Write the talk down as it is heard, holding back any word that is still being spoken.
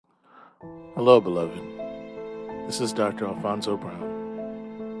Hello, beloved. This is Dr. Alfonso Brown,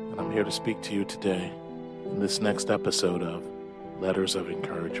 and I'm here to speak to you today in this next episode of Letters of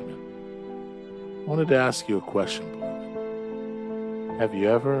Encouragement. I wanted to ask you a question, beloved. Have you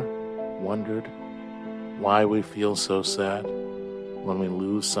ever wondered why we feel so sad when we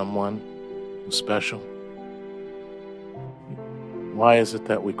lose someone who's special? Why is it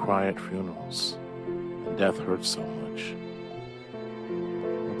that we cry at funerals and death hurts so much?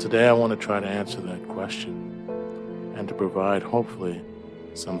 Today I want to try to answer that question and to provide, hopefully,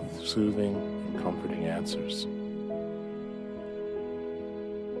 some soothing and comforting answers.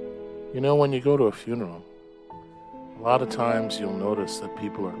 You know, when you go to a funeral, a lot of times you'll notice that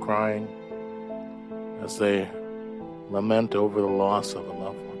people are crying as they lament over the loss of a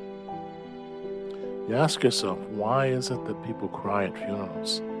loved one. You ask yourself, why is it that people cry at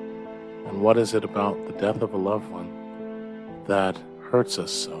funerals? And what is it about the death of a loved one that hurts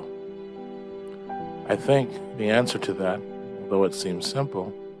us so? I think the answer to that, although it seems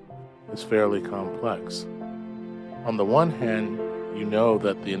simple, is fairly complex. On the one hand, you know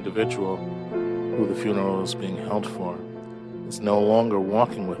that the individual who the funeral is being held for is no longer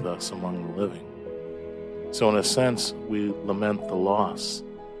walking with us among the living. So in a sense, we lament the loss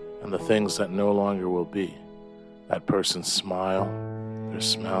and the things that no longer will be. That person's smile, their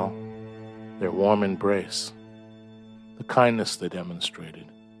smell, their warm embrace, the kindness they demonstrated,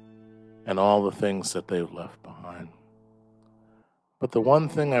 and all the things that they've left behind. But the one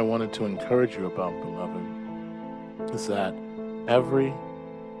thing I wanted to encourage you about, beloved, is that every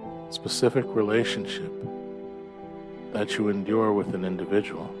specific relationship that you endure with an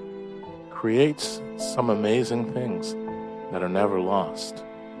individual creates some amazing things that are never lost.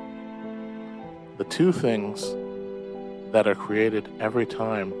 The two things that are created every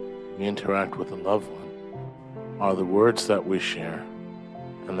time we interact with a loved one are the words that we share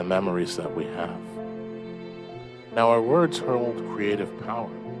and the memories that we have. Now, our words hold creative power.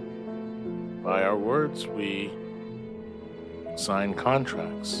 By our words, we sign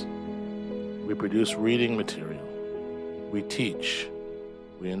contracts, we produce reading material, we teach,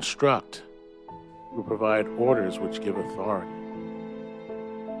 we instruct, we provide orders which give authority.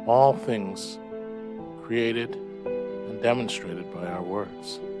 All things created and demonstrated by our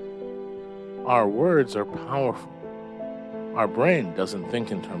words. Our words are powerful. Our brain doesn't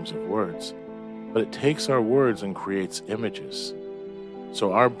think in terms of words, but it takes our words and creates images.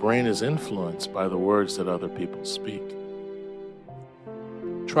 So our brain is influenced by the words that other people speak.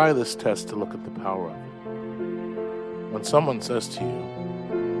 Try this test to look at the power of it. When someone says to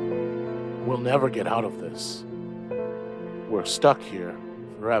you, "We'll never get out of this. We're stuck here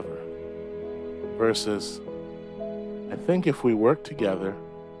forever," versus, "I think if we work together,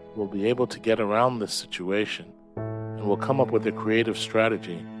 we'll be able to get around this situation and we'll come up with a creative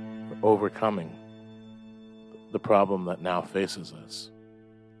strategy for overcoming the problem that now faces us."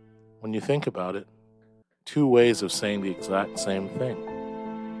 When you think about it, two ways of saying the exact same thing.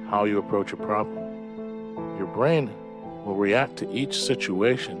 How you approach a problem. Your brain will react to each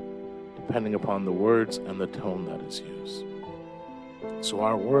situation depending upon the words and the tone that is used. So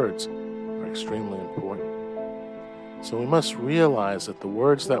our words are extremely important. So we must realize that the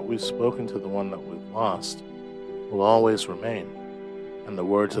words that we've spoken to the one that we've lost will always remain, and the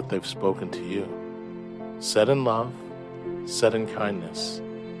words that they've spoken to you, said in love, said in kindness,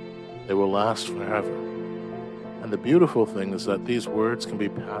 they will last forever. And the beautiful thing is that these words can be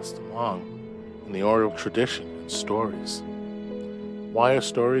passed along in the oral tradition and stories. Why are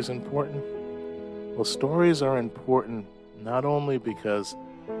stories important? Well, stories are important not only because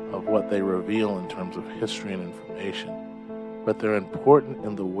of what they reveal in terms of history and information, but they're important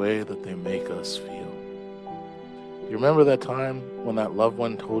in the way that they make us feel. You remember that time when that loved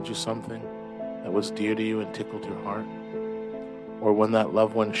one told you something that was dear to you and tickled your heart? Or when that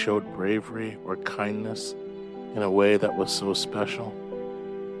loved one showed bravery or kindness in a way that was so special?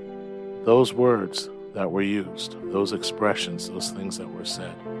 Those words that were used, those expressions, those things that were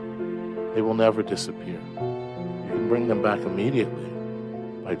said, they will never disappear. You can bring them back immediately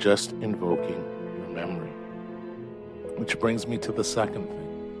by just invoking your memory. Which brings me to the second thing.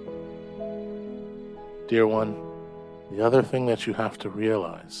 Dear one, the other thing that you have to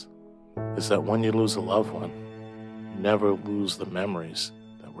realize is that when you lose a loved one, you never lose the memories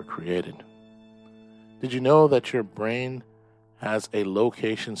that were created. Did you know that your brain has a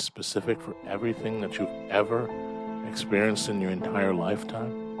location specific for everything that you've ever experienced in your entire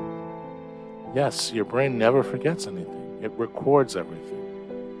lifetime? Yes, your brain never forgets anything. It records everything.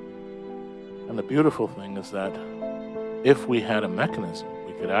 And the beautiful thing is that if we had a mechanism,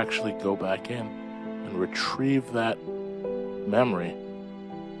 we could actually go back in and retrieve that memory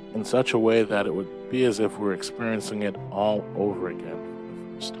in such a way that it would be as if we're experiencing it all over again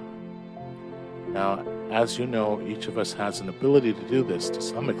for the first time. Now, as you know, each of us has an ability to do this to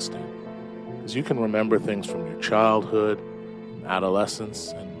some extent, because you can remember things from your childhood,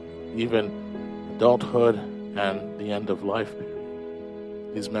 adolescence, and even adulthood and the end of life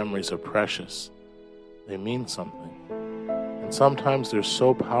period. These memories are precious. They mean something. And sometimes they're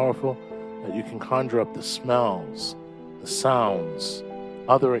so powerful that you can conjure up the smells, the sounds,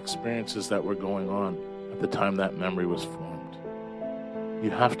 other experiences that were going on at the time that memory was formed.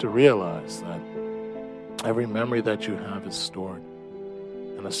 You have to realize that every memory that you have is stored,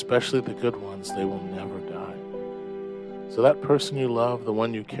 and especially the good ones, they will never die. So that person you love, the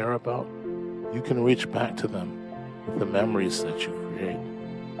one you care about, you can reach back to them with the memories that you create,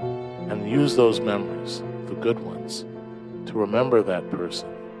 and use those memories, the good ones, to remember that person,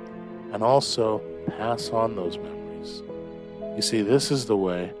 and also pass on those memories. You see, this is the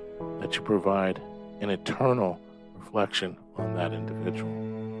way that you provide an eternal reflection on that individual.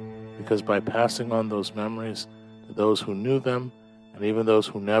 Because by passing on those memories to those who knew them, and even those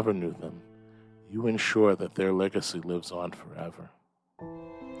who never knew them, you ensure that their legacy lives on forever.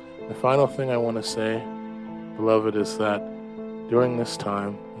 The final thing I want to say, beloved, is that during this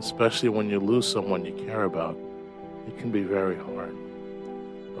time, especially when you lose someone you care about, it can be very hard.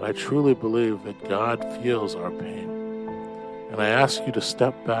 But I truly believe that God feels our pain. And I ask you to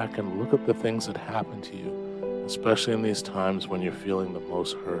step back and look at the things that happen to you, especially in these times when you're feeling the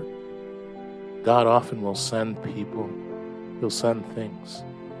most hurt. God often will send people. He'll send things.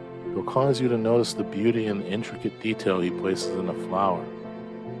 He'll cause you to notice the beauty and the intricate detail He places in a flower.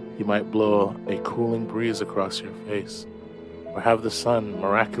 He might blow a cooling breeze across your face, or have the sun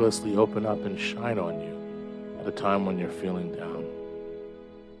miraculously open up and shine on you at a time when you're feeling down.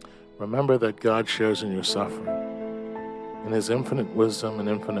 Remember that God shares in your suffering. In His infinite wisdom and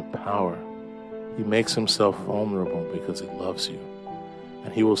infinite power, He makes Himself vulnerable because He loves you.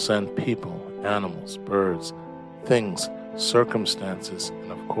 And He will send people, animals, birds, things, circumstances,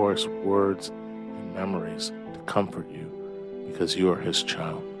 and of course, words and memories to comfort you because you are His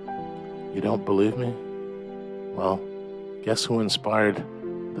child. You don't believe me? Well, guess who inspired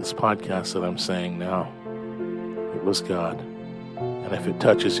this podcast that I'm saying now? It was God. And if it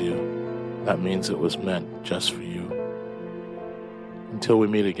touches you, that means it was meant just for you. Until we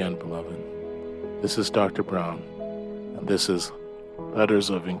meet again, beloved, this is Dr. Brown, and this is Letters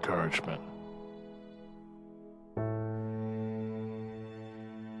of Encouragement.